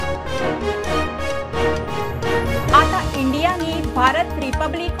Bharat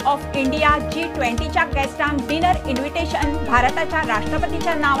Republic of India G20च्या गेस्टांक dinner invitation भारताच्या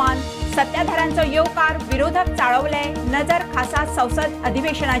राष्ट्रपतीच्या नावान सत्ताधाऱ्यांचो येवकार विरोधक चाळवले नजर खासा संसद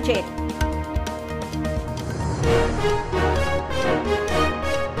अधिवेशनाचेर।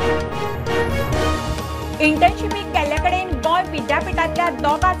 इंटर्नशिपीक केल्लेकडेन गोंय विद्यापीठातल्या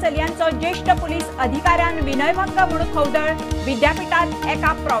दोगा चलयांचो ज्येष्ठ पुलीस अधिकाऱ्यान विनयभंग म्हणून खवदळ। विद्यापीठात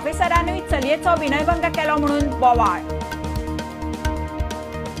एका प्रोफेसरानूय चलयेचो विनयभंग केलो म्हणून बोवाळ।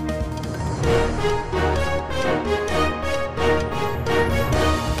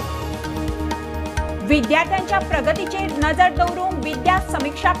 विद्यार्थ्यांच्या प्रगतीचेर नजर दवरून विद्या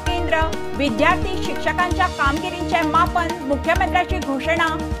समीक्षा केंद्र विद्यार्थी शिक्षकांच्या कामगिरीचे मापन मुख्यमंत्र्याची घोषणा।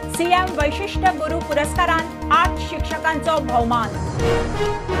 सीएम वैशिष्ट्य गुरु पुरस्कारान 8 शिक्षकांचो भोवमान।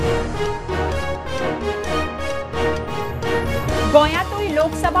 गोंयांतूय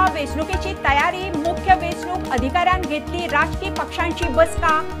लोकसभा वेंचणुकेची तयारी मुख्य वेंचणूक अधिकाऱ्यान घेतली राजकीय पक्षांची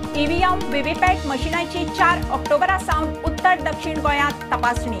बसका। ईव्हीएम व्हीव्हीपॅट मशिनांची 4 ऑक्टोबरा सावन उत्तर दक्षिण गोंयांत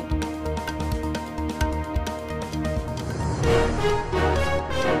तपासणी।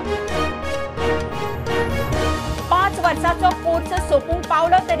 5 वर्सांचो कोर्स सोपूंक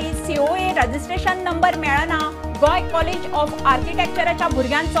पावलो तरी COA रजिस्ट्रेशन नंबर मेळना। गोंय कॉलेज ऑफ आर्किटेक्चराच्या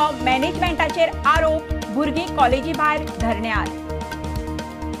भुरग्यांचो मॅनेजमेंटाचेर आरोप भुरगीं कॉलेजी भायर धरण्यार।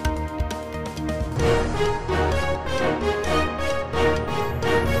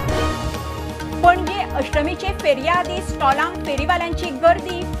 पणजे अष्टमीचे फेरये आदी स्टॉलांक फेरीवाल्यांची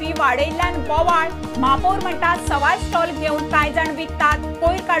गर्दी फी वाडयल्ल्यान बोवाळ। महापौर म्हणटा सवाय स्टॉल घेवन कांय जाण विकतात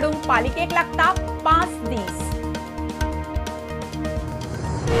कोयर काडूंक पालिकेक लागता 5 दीस।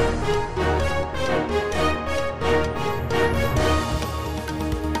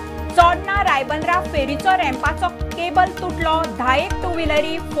 चोडणा रायबंदरा फेरीचो रॅम्पाचो केबल तुटलो 10 टू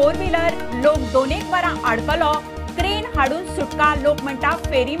व्हिलरी 4 व्हिलर लोक 2 वरां आडकलो। क्रेन हाडून सुटका लोक म्हणटा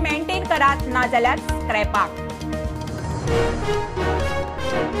फेरी मेंटेन करात नाजाल्यार स्क्रॅपाक।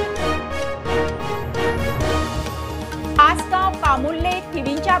 आसगांव कामुर्ले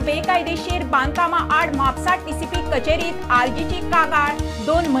थिवींच्या बेकायदेशीर बांदकामा आड म्हापसा टीसीपी कचेरीत आरजीची कागाळ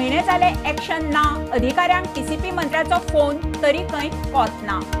 2 म्हयने जाले एक्शन ना। अधिकाऱ्यांक टीसीपी मंत्र्याचो फोन तरी खंय कोत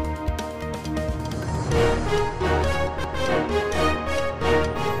ना।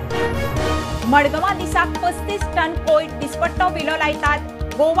 मडगांवां दिसाक 35 टन कोयर दिसपट्टो विलो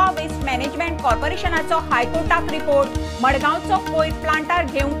लायतात। Goa waste management कॉर्पोरेशनाचो हायकोर्टाक report. मडगांवचो कोयर प्लांटार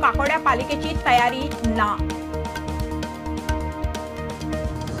घेवंक काकोड्या पालिकेची तयारी ना।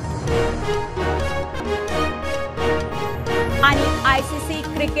 आणि आयसीसी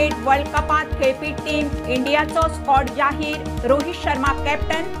क्रिकेट वर्ल्ड कपात खेळपी टीम इंडियाचो स्क्वॉड जाहीर। Rohit Sharma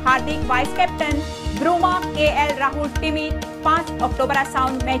captain Hardik vice captain ब्रुमा KL राहुल टीमीत 5 ऑक्टोबरा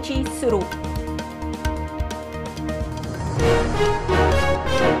सावन मॅची सुरू।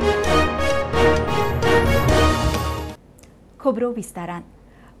 खबरो विस्तारान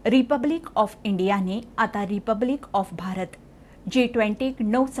रिपब्लिक ऑफ इंडियानी आता Republic of Bharat G20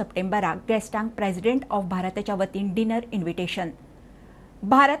 9 सप्टेंबराक गेस्टांक president of भारताच्या वतीन डिनर इन्व्हिटेशन।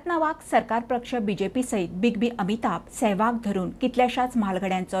 भारत नावाक सरकार पक्ष BJP सयत बिग बी अमिताभ सहवाग धरून कितल्याशाच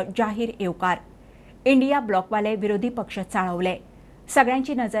म्हालगड्यांचो जाहीर येवकार। इंडिया ब्लॉकवाले विरोधी पक्ष चाळवले।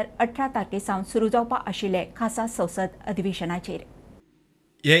 सगळ्यांची नजर 18 तारखेसावन सुरू जावपा आशिल्ले खासा संसद अधिवेशनाचेर।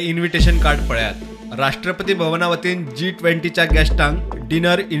 हे इन्व्हिटेशन कार्ड पळयात। राष्ट्रपती भवना वतीन G20च्या गेस्टांक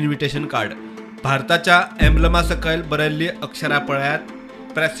डिनर इन्व्हिटेशन कार्ड। भारताच्या एम्ब्लमा सकयल बरयल्ली अक्षरां पळयात।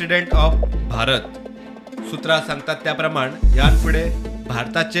 प्रेसिडेंट ऑफ भारत सुत्रां सांगतात त्या प्रमाण ह्यान फुडें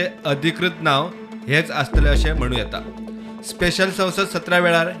भारताचे अधिकृत नाव हेच आसतले अशें म्हणूं येता। स्पेशल संसद सत्रा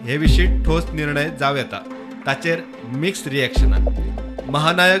वेळार हे विशीं ठोस निर्णय जाव येता। ताचेर मिक्स रिएक्शनां।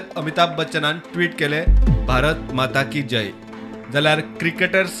 महानायक अमिताभ बच्चनान ट्वीट केले भारत माता की जय। जाल्यार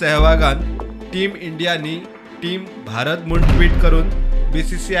क्रिकेटर सहवागान टीम इंडियानी टीम भारत म्हूण ट्वीट करून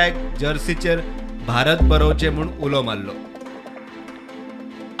BCCI जर्सीचेर भारत बरोवचे म्हूण उलो मारलो।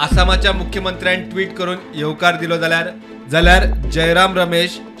 आसामाच्या मुख्यमंत्र्यान ट्वीट करून येवकार दिलो जाल्यार जयराम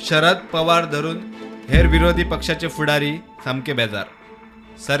रमेश शरद पवार धरून हेर विरोधी पक्षाचे फुडारी सामके बेजार।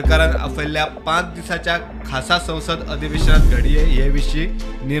 सरकारान आपयल्ल्या 5 दिसाच्या खासा संसद अधिवेशनात घडये हे विशीं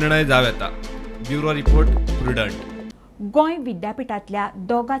निर्णय जाव येता। Bureau report prudent. गोंय विद्यापीठातल्या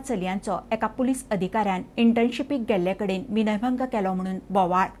दोगा चलयांचो एका पुलीस अधिकाऱ्यान इंटर्नशिपीक गेल्लेकडेन विनयभंग केलो म्हणून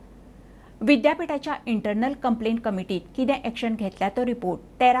बोवाळ। विद्यापीठाच्या इंटरनल कंप्लेंट कमिटीत कितें एक्शन घेतल्या तो रिपोर्ट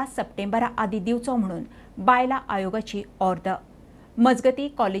 13 सप्टेंबरा आदी दिवचो म्हणून बायला आयोगाची ऑर्द। मजगती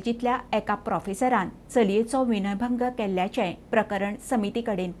कॉलेजींतल्या एका प्रोफेसरान चलयेचो विनयभंग केल्ल्याचें प्रकरण समिती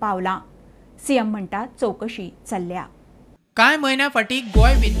कडेन पावलां। सीएम म्हणटा चौकशी चल्ल्या। कांय म्हयन्या फाटीं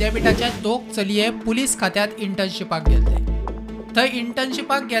गोंय विद्यापीठाच्या 2 चलये पुलीस खात्यांत इंटर्नशिपाक गेल्ले। थंय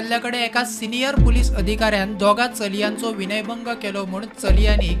इंटर्नशिपाक गेल्ल्याकडे एका सिनियर पुलीस अधिकाऱ्यान दोगा चलयांचो विनयभंग केलो म्हूण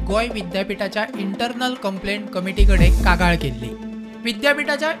चलयांनी गोंय विद्यापीठाच्या इंटरनल कंप्लेंट कमिटीकडे कागाळ केल्ली.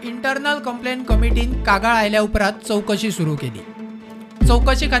 विद्यापीठाच्या इंटरनल कंप्लेंट कमिटीन कागाळ आयल्या उपरांत चौकशी सुरू केली.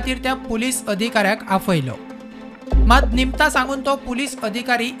 चौकशी खातीर त्या पुलीस अधिकाऱ्याक आफयलो. मात निमता सांगून तो पुलीस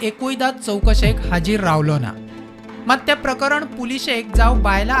अधिकारी एकूयदां चौकशेक हाजीर रावलो ना. मात ते प्रकरण पुलिशेक जावं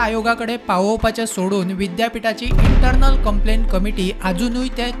बायला आयोगाकडे पावोवपाचें सोडून विद्यापीठाची इंटरनल कंप्लेंट कमिटी अजूनय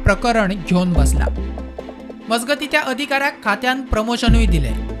ते प्रकरण घेवन बसला. मजगती त्या अधिकाऱ्याक खात्यान प्रमोशनूय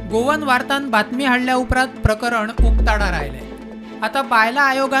दिले. गोवन वार्तान बातमी हाडल्या उपरांत प्रकरण उक्ताडार आयले. आता बायला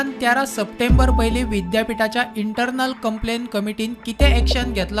आयोगान 13 सप्टेंबर पयलीं विद्यापीठाच्या इंटरनल कंप्लेंट कमिटीन कितें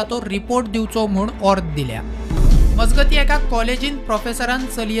एक्शन घेतला तो रिपोर्ट दिवचो म्हूण ऑर्द दिल्या. मजगती एका कॉलेजीन प्रोफेसरान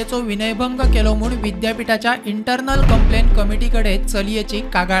चलयेचो विनयभंग केलो म्हूण विद्यापीठाच्या इंटरनल कंप्लेंट कमिटीकडे चलयेची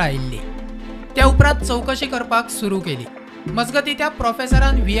कागाळ आयिल्ली. त्या उपरांत चौकशी करपाक सुरू केली. मजगती त्या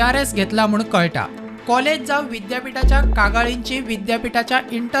प्रोफेसरान VRS घेतला म्हूण कळटा. कॉलेज जावं विद्यापीठाच्या कागाळींची विद्यापीठाच्या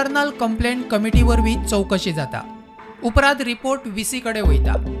इंटरनल कंप्लेंट कमिटी वरवीं चौकशी जाता. उपरांत रिपोर्ट VC कडे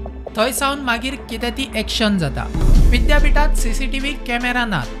वयता. थंय सावन मागीर कितें ती एक्शन जाता. विद्यापीठात CCTV कॅमेरा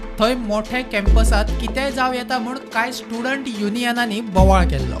नात. थंय मोठ्या कॅम्पसात कितेंय जावं येता म्हूण कांय स्टुडंट युनियनांनी बोवाळ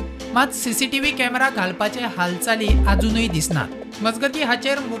केल्लो. मात CCTV कॅमेरा घालपाचे हालचाली अजूनय दिसनात. मजगती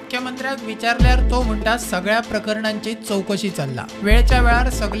हाचेर मुख्यमंत्र्याक विचारल्यार तो म्हणटा सगळ्या प्रकरणांची चौकशी चल्ला. वेळच्या वेळार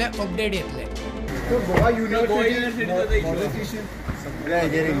सगळे अपडेट येतले. सगळ्या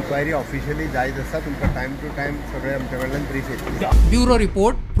हेजेर इन्क्वायरी ऑफिशियली जायत आसा. तुमकां टायम टू टायम सगळे आमच्या कडल्यान ब्रीफ येतली. Bureau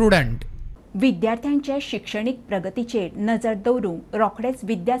report prudent. विद्यार्थ्यांचे शिक्षणीक प्रगतीचेर नजर दवरूंक रोखडेच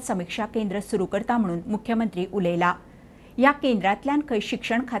विद्या समीक्षा केंद्र सुरू करता म्हणून मुख्यमंत्री उलयला. ह्या केंद्रांतल्यान खंय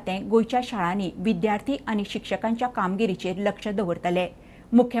शिक्षण खातें गोंयच्या शाळांनी विद्यार्थी आनी शिक्षकांच्या कामगिरीचेर लक्ष दवरतले.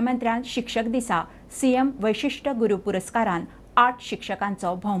 मुख्यमंत्र्यान शिक्षक दिसा CM वैशिश्ट गुरू पुरस्कारान 8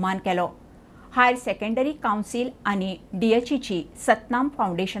 शिक्षकांचो भोवमान केलो. हायर सेकंडरी कावन्सील आनी DHEची सतनाम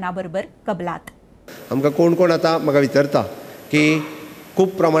फाउंडेशना बरोबर कबलात. आमकां कोण कोण आतां म्हाका विचारता की खूब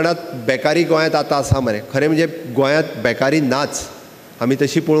प्रमाणात बेकारी गोंयांत आतां आसा मरे. खरें म्हणजे गोंयांत बेकारी नाच. आमी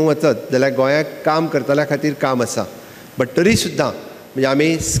तशी पळोवंक वचत जाल्यार गोंयांत काम करतल्या खातीर काम आसा. बट तरी सुद्दां म्हणजे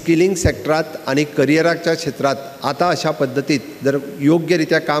आमी स्किलिंग सेक्टरांत आनी करियराच्या क्षेत्रांत आतां अशा पद्दतीत जर योग्य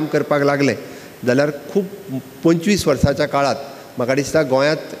रित्या काम करपाक लागले जाल्यार खूब 25 वर्साच्या काळात म्हाका दिसता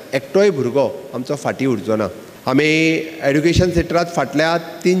गोंयांत एकटोय भुरगो आमचो फाटीं उरचो ना. आमी एड्युकेशन सेक्टरांत फाटल्या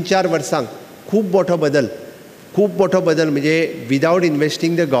 3-4 वर्सांक खूब मोठो बदल म्हणजे विदावट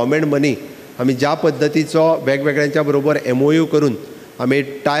इन्वेस्टींग द गव्हर्मेंट मनी आमी ज्या पद्दतीचो वेगवेगळ्यांच्या बरोबर MOU करून आमी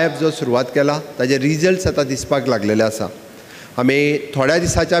टायअप जो सुरवात केला ताजे रिजल्ट्स आतां दिसपाक लागलेले आसा. आमी थोड्या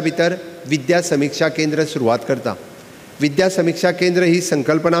दिसाच्या भितर विद्या समीक्षा केंद्र सुरवात करता. विद्या समीक्षा केंद्र ही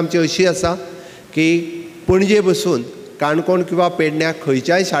संकल्पना आमची अशी आसा की पणजे बसून काणकोण किंवा पेडण्या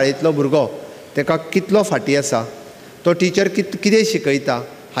खंयच्याय शाळेंतलो भुरगो ताका कितलो फाटीं आसा, तो टिचर कितें शिकयता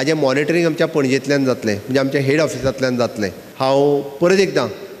हाजें मॉनिटरींग आमच्या पणजेंतल्यान जातलें, म्हणजे आमच्या हेड ऑफिसांतल्यान जातलें. हांव परत एकदां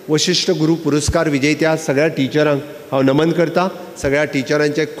वशिश्ट गुरू पुरस्कार विजेत्या सगळ्या टिचरांक हांव नमन करता. सगळ्या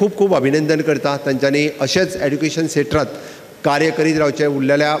टिचरांचें खूब खूब अभिनंदन करता. तांच्यांनी अशेंच एड्युकेशन सेक्टरांत कार्य करीत रावचें,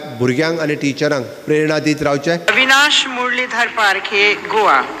 उरलेल्या भुरग्यांक आनी टिचरांक प्रेरणा दीत रावचें. अविनाश मुरलीधर पारखे,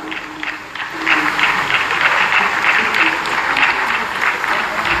 गोवा.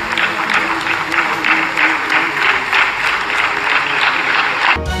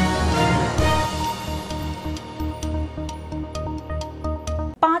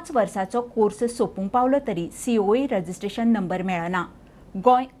 वर्साचो कोर्स सोपूंक पावलो तरी COE रजिस्ट्रेशन नंबर मेळना.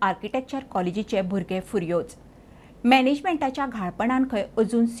 गोंय आर्किटेक्चर कॉलेजीचे भुरगे फुर्योज. मॅनेजमेंटाच्या घाळपणान खंय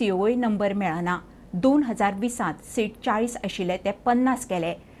अजून COE नंबर मेळना. 2020त सीट 40 आशिल्ले ते 50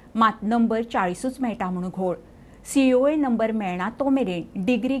 केले. मात नंबर 40च मेळटा म्हणून घोळ. COE नंबर मेळना तो मेरेन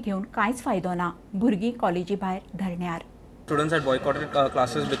डिग्री घेवन कांयच फायदो ना. भुरगीं कॉलेजी भायर धरण्यार. Students had boycotted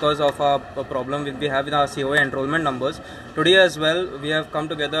classes because of a problem we have in our COE enrollment numbers. Today as well, we have come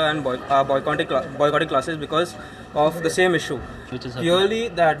together and boycotting classes because of the same issue. Which is purely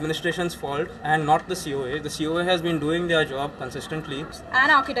the administration's fault and not the COE. The COE has been doing their job consistently.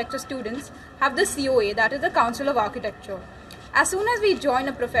 And architecture students have the COE, that is the Council of Architecture. As soon as we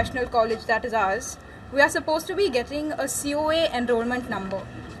join a professional college that is ours, we are supposed to be getting a COE enrollment number.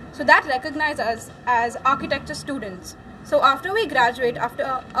 So that recognizes us as architecture students. So after we graduate, after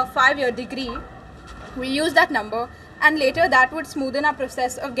a 5-year degree, we use that number, and later that would smoothen our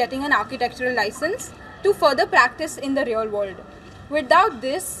process of getting an architectural license to further practice in the real world. Without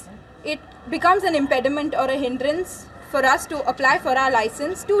this, it becomes an impediment or a hindrance for us to apply for our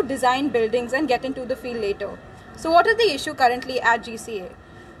license to design buildings and get into the field later. So what is the issue currently at GCA?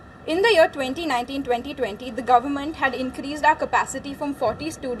 In the year 2019-2020, the government had increased our capacity from 40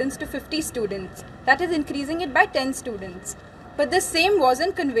 students to 50 students. That is increasing it by 10 students. But the same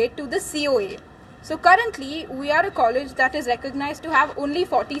wasn't conveyed to the COA. So currently, we are a college that is recognized to have only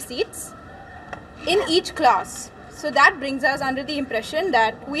 40 seats in each class. So that brings us under the impression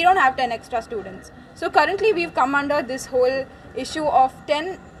that we don't have 10 extra students. So currently, we've come under this whole issue of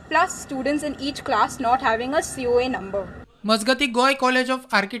 10 plus students in each class not having a COA number. मजगती गोय college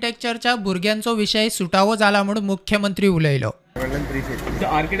of आर्किटेक्चरच्या भुरग्यांचो विषय सुटावो जाला म्हणून मुख्यमंत्री उलयलो.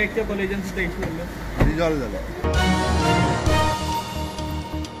 आर्किटेक्चर कॉलेजांचो इश्यू रिजॉल्व जालो.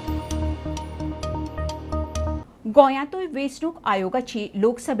 गोंयांतूय वेंचणूक आयोगाची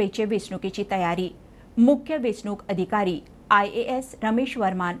लोकसभेचे वेंचणुकेची तयारी. मुख्य वेंचणूक अधिकारी IAS रमेश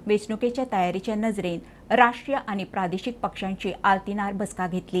वर्मान वेंचणुकेच्या तयारीचे नजरेन राष्ट्रीय आणि प्रादेशीक पक्षांची आल्तिनार बसका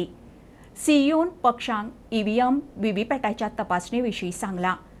घेतली. सीईओन पक्षांक EVM व्हीव्हीपॅटाच्या तपासणेविशीं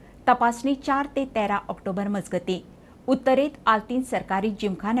सांगला. तपासणी 4 ते 13 ऑक्टोबर मजगती. उत्तरेत आल्तीन सरकारी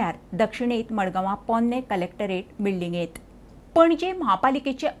जिमखान्यार, दक्षिणेत मडगांवां पोन्ने कलेक्टरेट बिल्डिंगेत. पणजे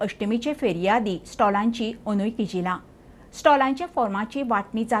महापालिकेचे अष्टमीचे फेरयादी स्टॉलांची अंदूय जिला. स्टॉलांच्या फॉर्माची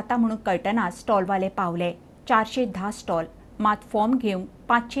वांटणी जाता म्हणून कळटना स्टॉलवाले पावले. 410 स्टॉल, मात फॉर्म घेवंक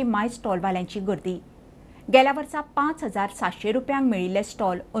 500 माय स्टॉलवाल्यांची गर्दी. गेल्या वर्सा 5,700 रुपयांक मेळिल्ले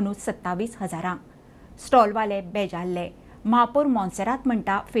स्टॉल अंदू 27,000. स्टॉलवाले बेजारले. महापौर मोन्सेरात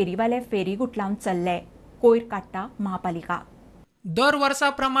म्हणटा फेरीवाले फेरी गुटलावन चल्ले. कोयर काडटा महापालिका. दर वर्सा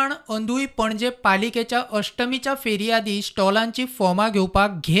प्रमाण अंदूय पणजे पालिकेच्या अष्टमीच्या फेरयादी स्टॉलांची फॉर्मां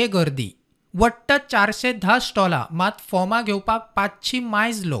घेवपाक घे गर्दी. वट्ट 410 स्टॉलां, मात फॉर्मां घेवपाक 500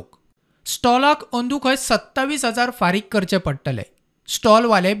 मायज लोक. स्टॉलाक अंदू खंय 27,000 फारीक करचे पडटले.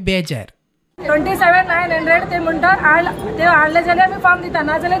 स्टॉलवाले बेजार. 27,900 ते म्हणटा ते हाडले जाल्यार आमी फॉर्म दिता,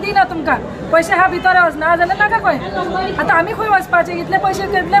 ना जाल्यार दिना तुमकां. पयशे हा भितर वच, ना जाल्यार नाका खंय. आतां आमी खंय वचपाचे? इतले पयशे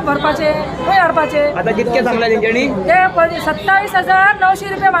कितले भरपाचे, खंय हाडपाचे? आतां कितके सांगला तेंच्यांनी? ते 27,900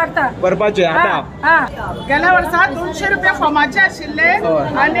 रुपया मागता भरपाचे. आतां गेल्या वर्सा 200 रुपया फॉर्माचे आशिल्ले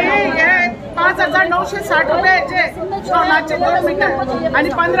आनी हे 5,960 रुपयाचे स्टॉलाचे 2 मिटर आनी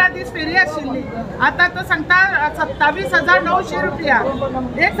 15 दीस फेरी आशिल्ली. आतां तो सांगता 27,900 रुपया.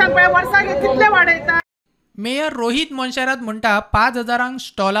 एक सांगपा वर्साक कितले वाडयता? मेयर रोहित मोन्सेरात म्हणटा 5,000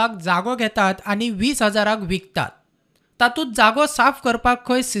 स्टॉलाक जागो घेतात आणि 20,000 विकतात. तातूंत जागो साफ करपाक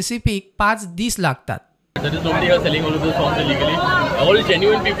खंय CCPक 5 दीस लागतात. There is nobody here selling all of those forms illegally. All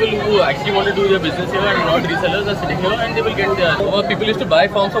genuine people who actually want to do their business here and not resellers are sitting here and they will get their. Our people used to buy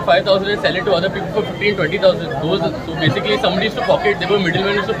forms for 5,000 and sell it to other people for 15,000-20,000. So basically somebody used to pocket. There were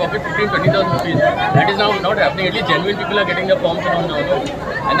middlemen used to pocket 15,000-20,000 rupees. That is now not happening. At least genuine people are getting their forms around now.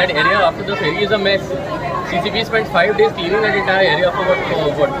 And that area after the ferry is a mess. CCP spent 5 days cleaning that entire area for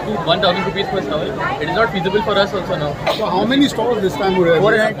what 1,000 rupees per stall. It is not feasible for us also now. So how many stalls this time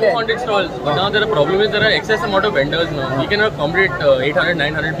would have? 400 stalls. But now the problem is there are excess amount of vendors now. We cannot accommodate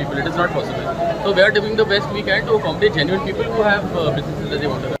 800-900 people. It is not possible. So we are doing the best we can to accommodate genuine people who have businesses that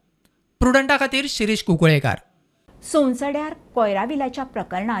they want to run. प्रुडंटा खातीर शिरीष कुंकळेकार. सोनसड्यार कोयराविलाच्या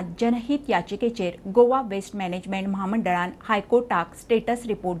प्रकरणात जनहित याचिकेचेर Goa waste management महामंडळान हायकोर्टाक status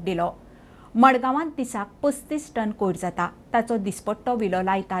report दिलो. मडगांवांत दिसाक 35 ton कोयर जाता. ताचो दिसपट्टो विलो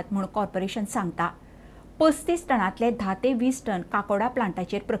लायतात म्हूण कॉर्पोरेशन सांगता. 35 टनांतले 10 ते 20 टन काकोडा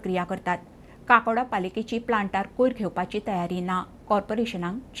प्लांटाचेर प्रक्रिया करतात. काकोडा पालिकेची प्लांटार कोयर घेवपाची तयारी ना.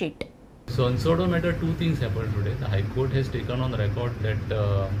 कॉर्पोरेशनाक cheat. So on Soto matter, 2 things happened today. The High Court has taken on record that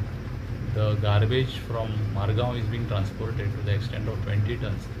the garbage from Margaon is being transported to the extent of 20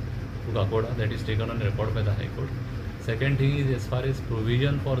 tons to Kakoda. That is taken on record by the High Court. Second thing is, as far as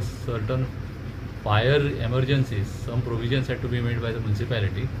provision for certain fire emergencies, some provisions had to be made by the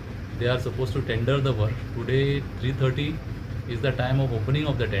municipality. They are supposed to tender the work. Today 3:30 is the time of opening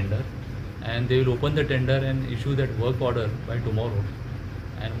of the tender, and they will open the tender and issue that work order by tomorrow.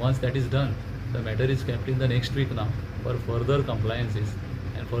 And once that is done, the matter is kept in the next week now for further compliances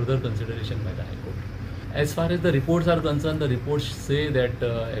and further consideration by the High Court. As far as the reports are concerned, the reports say that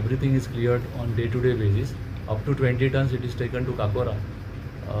everything is cleared on day-to-day basis. Up to 20 tons it is taken to Kakora.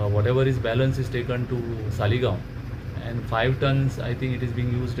 Whatever is balance is taken to Saligaon. And 5 tons I think it is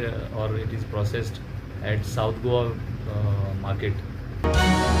being used or it is processed at South Goa market.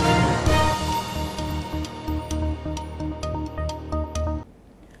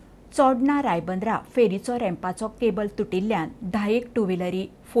 चोडणा रायबंद्रा फेरीचो रॅम्पाचो cable तुटिल्ल्यान 10 two व्हिलरी,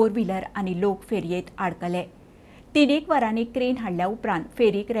 4 wheeler आनी लोक फेरयेत आडकले. 3 वरांनी crane हाडल्या उपरांत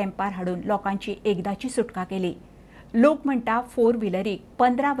फेरीक रॅम्पार हाडून लोकांची एकदाची सुटका केली. लोक म्हणटा 4 व्हिलरीक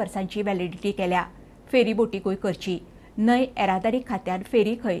 15 वर्सांची व्हॅलिडिटी केल्या. फेरी बोटीकूय करची. न्हय येरादारी खात्यान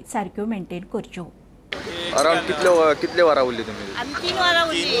फेरी खंय सारक्यो मेंटेन करच्यो. अराउंड कितले वरां उरली तुमी? आमी 3 वरां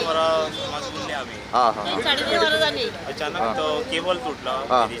उरली. 3 वरां मात उरली आमी. हां हां. 3.5 वरां जाली. अचानक तो केबल तुटलो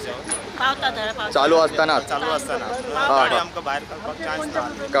फेरीचो. पावता थंय पावता. चालू असताना गाडी आमकां भायर काडपाक चान्स ना.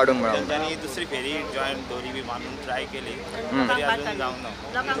 काडूंक मेळना. तेंच्यांनी दुसरी फेरी जॉयन दोरी बी मारून ट्राय केली. तरी अजून जावंक ना.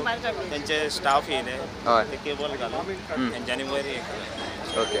 लोकांक भायर काडले. तेंचे स्टाफ येयले. ते केबल घालून तेंच्यांनी वयर हे केलें.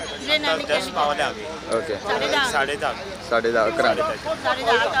 ओके. जस्ट पावले आमी. ओके. 10:30. 11:30.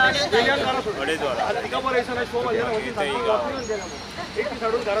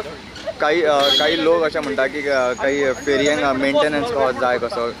 2:30 काही लोक अशें म्हणटा की काही फेरयेंक मेंटेनन्स जाय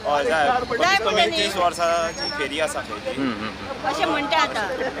कसो. जाय 30 वर्सांची फेरी आसा अशें म्हणटा आतां.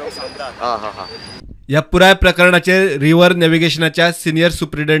 हां हां हां. या पुराय प्रकरणाचेर रिव्हर नॅव्हिगेशनाच्या सिनियर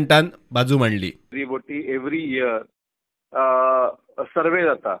सुप्रिटेंडंटान बाजू मांडली. बोटी एवरी इयर सर्वे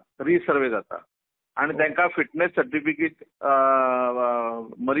जाता, रिसर्वे जाता आणि तांकां फिटनेस सर्टिफिकेट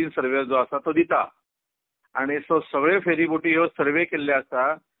मरीन सर्वे जो आसा तो दिता. आणि सो सगळे फेरी बोटी ह्यो सर्वे केल्ले आसा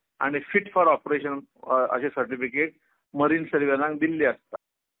आणि फिट फॉर ऑपरेशन अशें सर्टिफिकेट मरीन सर्वेनाक दिल्ले आसता.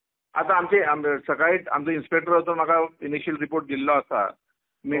 आतां आमचे सकाळी आमचो इन्स्पेक्टर तो म्हाका इनिशियल रिपोर्ट दिल्लो आसा.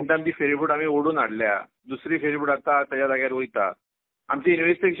 मिनटान ती फेरीबोट आमी ओडून हाडल्या. दुसरी फेरीबोट आतां ताज्या जाग्यार वयता. आमची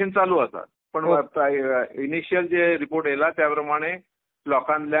इन्व्हेस्टिगेशन चालू आसा. पण इनिशियल जे रिपोर्ट येयला त्या प्रमाणे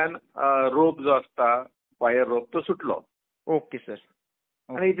लोकांतल्यान रोप जो असता वायर रोप तो सुटलो. Okay sir.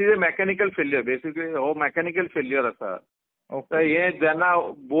 आणि it is a mechanical failure. Basically हो मेकॅनिकल फेल्युअर आसा. तर हे जेन्ना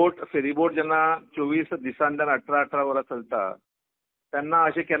फेरीबोट जेन्ना 24 दिसांतल्यान 18 वरां चलता तेन्ना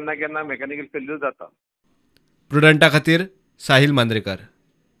अशें केन्ना केन्ना मेकॅनिकल फेल्युअर जाता. प्रुडंटा खातीर साहिल मांद्रेकर.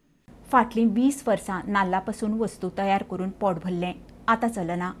 फाटलीं 20 वर्सां नाल्ला पासून वस्तू तयार करून पोट भरलें. आतां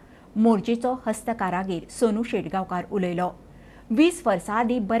चलना. मोरजेचो हस्तकारागीर सोनू शेटगांवकार उलयलो. 20 वर्सां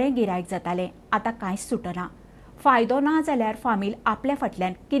आदीं बरें गिरायक जातालें. आतां कांयच सुटना. फायदो ना जाल्यार फामील आपल्या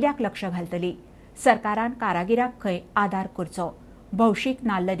फाटल्यान कित्याक लक्ष घालतली? सरकारान कारागिराक खंय आदार करचो. भौशीक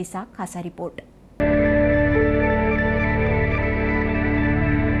नाल्ल दिसा खासा रिपोर्ट.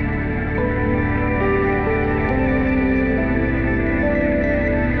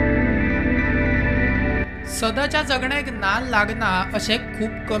 सदाच्या जगण्याक नाल लागना अशें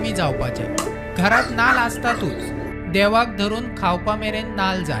खूब कमी जावपाचें. घरांत नाल आसतातूच. देवाक धरून खावपा मेरेन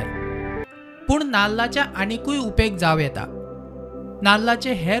नाल जाय. पूण नाल्लाच्या आनिकूय उपेग जाव येता.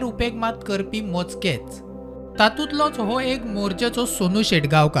 नाल्लाचे हेर उपेग मात करपी मोजकेच. तातूंतलोच हो एक मोरजेचो सोनू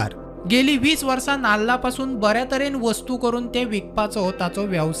शेटगांवकार. गेली 20 वर्सां नाल्ला पासून बऱ्या तरेन वस्तू करून ते विकपाचो ताचो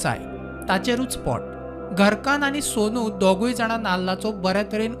वेवसाय. ताचेरूच पोट. घरकान आनी सोनू दोगूय जाणां नाल्लाचो बऱ्या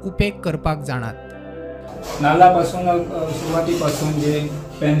तरेन उपेग करपाक जाणात. नाल्लापासून सुरवातीपासून जे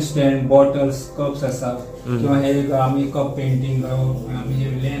पेन स्टँड, बॉटल्स, कप्स आसा किंवा हे आमी कप पेंटिंग आमी जे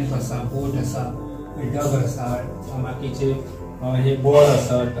लॅम्प आसा, बोट आसा, डग आसा, बाकीचे हे बॉल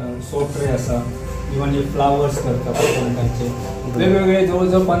आसात, सोप ट्रे आसा, इवन हे फ्लावर्स करता कोकोनटाचे वेगवेगळे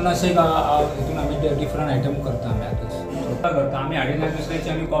जवळजवळ 50 हितून आमी डिफरंट आयटम करता. आमी आतां करता. आमी हाडिना दुसऱ्याची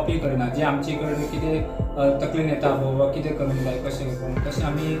आमी कॉपी करना. जे आमचे कडेन कितें तकलेन येता बाबा कितें करूंक जाय कशें करून तशें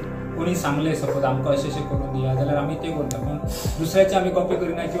आमी कोणी सांगलें सपोज आमकां अशें करून दिया जाल्यार आमी तें करता. पूण दुसऱ्याची आमी कॉपी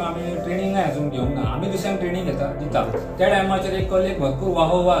करिना किंवा आमी ट्रेनिंगाय अजून घेवंक ना. आमी दुसऱ्यांक ट्रेनिंग दिता. त्या टायमाचेर एक कलेक भरपूर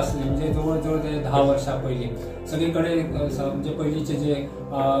वाहोवा आसली. म्हणजे जवळ जवळ ते 10 वर्सां पयलीं सगळे कडेन म्हणजे पयलींचे जे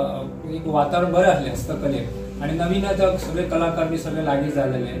एक वातावरण बरें आसलें हस्तकलेक आनी नवीनच सगळे कलाकार बी सगळे लागीं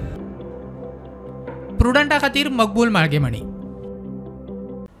जालेले. प्रुडंटा खातीर मकबूल माळगेमणी.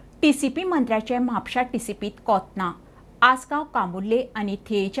 टीसीपी मंत्र्याचे म्हापशा टीसीपीत कोतना. आसगांव कामुर्ले आनी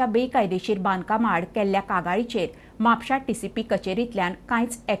थेयच्या बेकायदेशीर बांदकाम आड केल्ल्या कागाळीचेर म्हापशा टीसीपी कचेरींतल्यान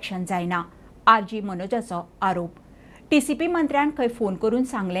कांयच एक्शन जायना. आरजी मनोजाचो आरोप. टीसीपी मंत्र्यान खंय फोन करून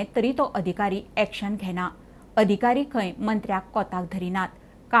सांगलें तरी तो अधिकारी एक्शन घेना. अधिकारी खंय मंत्र्याक कोताक धरिनात.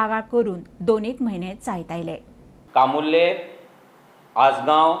 कागाळ करून 2 म्हयने जायत आयले. कामुर्ले,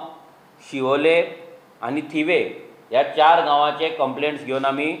 आसगांव, शिवोले आनी थिवे ह्या 4 गांवांचे कंप्लेंट्स घेवन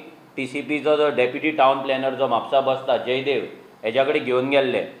आमी टीसीपीचो जो डेप्युटी टावन प्लॅनर जो म्हापसा बसता जयदेव हेच्या कडेन घेवन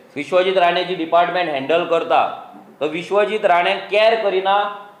गेल्ले. विश्वजीत राणे जी डिपार्टमेंट हँडल करता तो विश्वजीत राणे कॅर करिना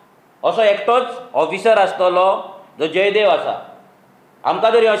असो एकटोच ऑफिसर आसतलो जो जयदेव आसा.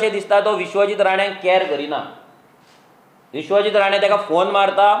 आमकां तरी अशें दिसता तो विश्वजीत राणे कॅर करिना. विश्वजीत राणे ताका फोन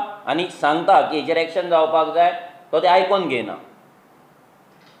मारता आनी सांगता की हेचेर एक्शन जावपाक जाय तो ते आयकून घेयना.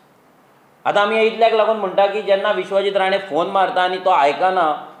 आतां आमी इतल्याक लागून म्हणटा की जेन्ना विश्वजीत राणे फोन मारता आनी तो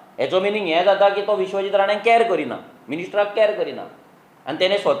आयकना हेचो मिनींग हें जाता की तो विश्वजीत राणे कॅर करिना, मिनिस्टराक कॅर करिना. आनी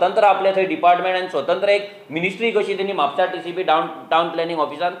तेणें स्वतंत्र आपले थंय डिपार्टमेंट आनी स्वतंत्र एक मिनिस्ट्री कशी तेणी म्हापसा टीसीपी टावन प्लॅनिंग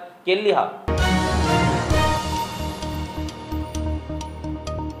ऑफिसान केल्ली आहा.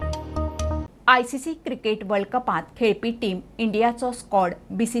 आयसीसी क्रिकेट वर्ल्ड कपांत खेळपी टीम इंडियाचो स्क्वॉड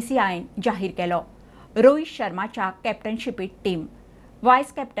बीसीसीआयन जाहीर केलो. रोहित शर्माच्या कॅप्टनशिपीत team.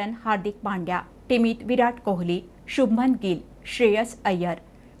 Vice captain Hardik Pandya. टीमीत Virat Kohli, Shubman Gill, Shreyas Iyer,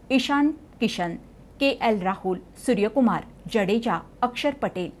 Ishan Kishan, KL Rahul, Suryakumar, Jadeja, अक्षर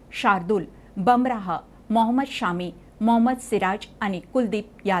पटेल, शार्दूल, बुमराह, मोहम्मद शामी, मोहम्मद सिराज आणि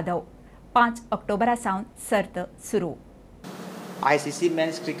कुलदीप यादव. 5 ऑक्टोबरासावन सर्त सुरू. ICC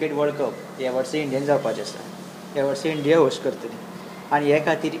men's cricket world cup ह्या वर्सा इंडियन जावपाचें आसा. ह्या वर्सा इंडिया होस्ट करतली आनी हे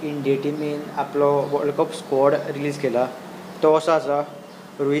खातीर इंडिया टिमीन आपलो वर्ल्ड कप स्क्वॉड रिलीज केला. तो असो आसा: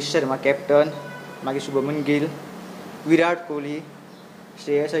 रोहित शर्मा कॅप्टन, मागीर शुभमन गिल, विराट कोहली,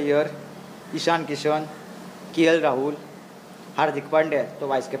 श्रेयस अय्यर, ईशान किशन, KL राहुल, हार्दिक पांड्या तो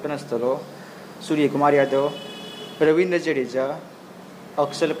वायस कॅप्टन आसतलो, सूर्यकुमार यादव, रवींद्र जडेजा,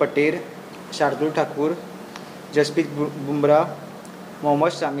 अक्षर पटेल, शार्दूल ठाकूर, जसप्रीत बुमराह,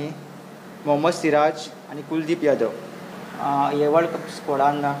 मोहम्मद शामी, मोहम्मद सिराज आणि कुलदीप यादव. हे वर्ल्ड कप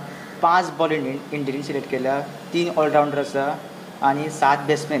स्क्वॉडान 5 बॉल इंडियन सिलेक्ट केल्या, 3 ऑलराउंडर आसा आनी 7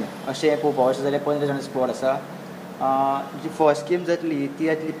 बॅट्समॅन अशें पळोवपाक वचत जाल्यार 15 जाणां स्क्वॉड आसा. जी फर्स्ट गेम जातली ती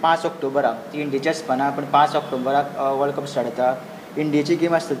जातली 5 ऑक्टोबराक. ती इंडियाच्या आसपाना, पण 5 ऑक्टोबराक वर्ल्ड कप स्टार्ट जाता. इंडियेची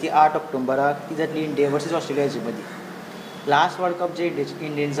गेम आसता ती 8 ऑक्टोबराक. ती जातली इंडिया वर्सीस ऑस्ट्रेलिया हेजे मदीं. लास्ट वर्ल्ड कप जे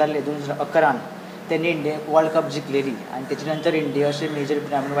इंडियेन जाल्ले 2011 त्यांनी इंडिया वर्ल्ड कप जिखलेली आनी तेच्या नंतर इंडिया अशें मेजर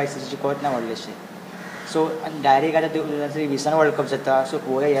टुर्नामेंट वायसीस जिखत ना व्हडलेशें. सो डायरेक्ट आतां 2020 वर्ल्ड कप जाता. सो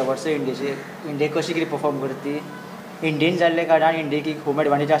पळोवया ह्या वर्सा इंडिया कशी कितें परफॉर्म करता. इंडियेन जाल्ले कारणान इंडियेक एक होम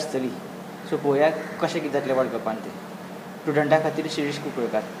एडवांटेज आसतली. सो पळोवया कशें कितें जातलें वर्ल्ड कपान ते. प्रुडंटा खातीर शिरीष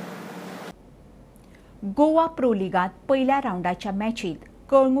कुंकळकार. गोवा प्रो लिगांत पहिल्या रावंडाच्या मॅचीत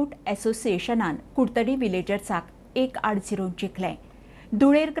कळंगूट एसोसिएशनान कुडतडी विलेजर्साक 1-0 जिखलें.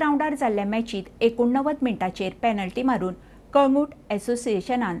 धुळेर ग्राउंडार जाल्ल्या मॅचीत 89 मिनटांचेर पेनल्टी मारून कळंगूट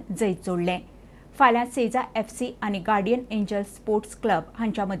एसोसिएशनान जैत जोडलें. फाल्यां सेजा FC आनी गार्डियन एंजल स्पोर्ट्स क्लब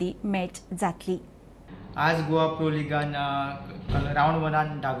हांच्या मदीं मॅच जातली. आज गोवा प्रो लिगान रावंड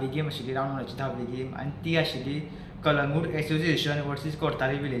 1 धावी गेम आशिल्ली. रावंड 1ची धावी गेम आनी ती आशिल्ली Calangute association versus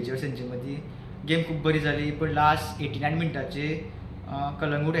Curtorim villagers हेंचे मदीं. गेम खूब बरी जाली, पण लास्ट 89 मिनटाचेर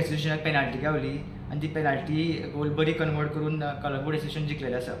कळंगूट एसोसिएशनाक पेनाल्टी गावली आनी ती पेनाल्टी गोल बरी कन्वर्ट करून कळंगूट एसोसिएशन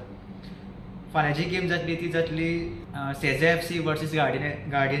जिखलेलें आसा. फाल्यां जी गेम जातली ती जातली Sesa FC versus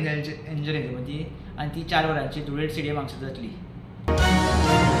Guardian Angel हेंचे मदीं आनी ती 4 वरांची धुळेर स्टेडियम हांगसर जातली.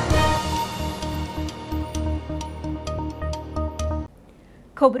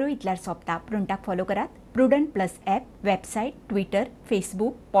 खबरो इतल्यार सोंपता. प्रुडंटाक फॉलो करात. Prudent plus app, website, Twitter,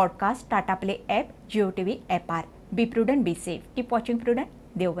 Facebook, podcast, Tata play app, Jio TV ॲपार. B prudent, be safe. Keep watching prudent.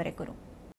 देव बरें करूं.